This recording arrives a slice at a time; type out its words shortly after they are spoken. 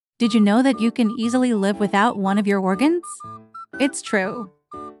Did you know that you can easily live without one of your organs? It's true.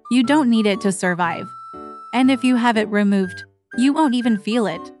 You don't need it to survive. And if you have it removed, you won't even feel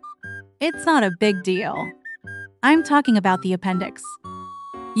it. It's not a big deal. I'm talking about the appendix.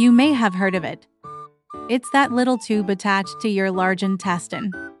 You may have heard of it. It's that little tube attached to your large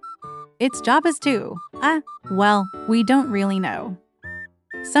intestine. Its job is to, well, we don't really know.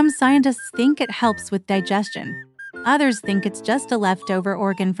 Some scientists think it helps with digestion. Others think it's just a leftover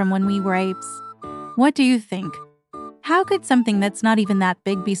organ from when we were apes. What do you think? How could something that's not even that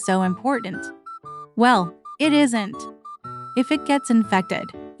big be so important? Well, it isn't. If it gets infected,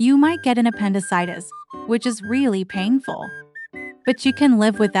 you might get an appendicitis, which is really painful. But you can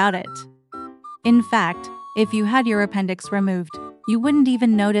live without it. In fact, if you had your appendix removed, you wouldn't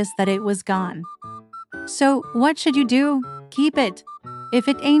even notice that it was gone. So, what should you do? Keep it. If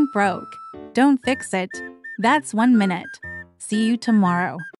it ain't broke, don't fix it. That's 1 minute. See you tomorrow.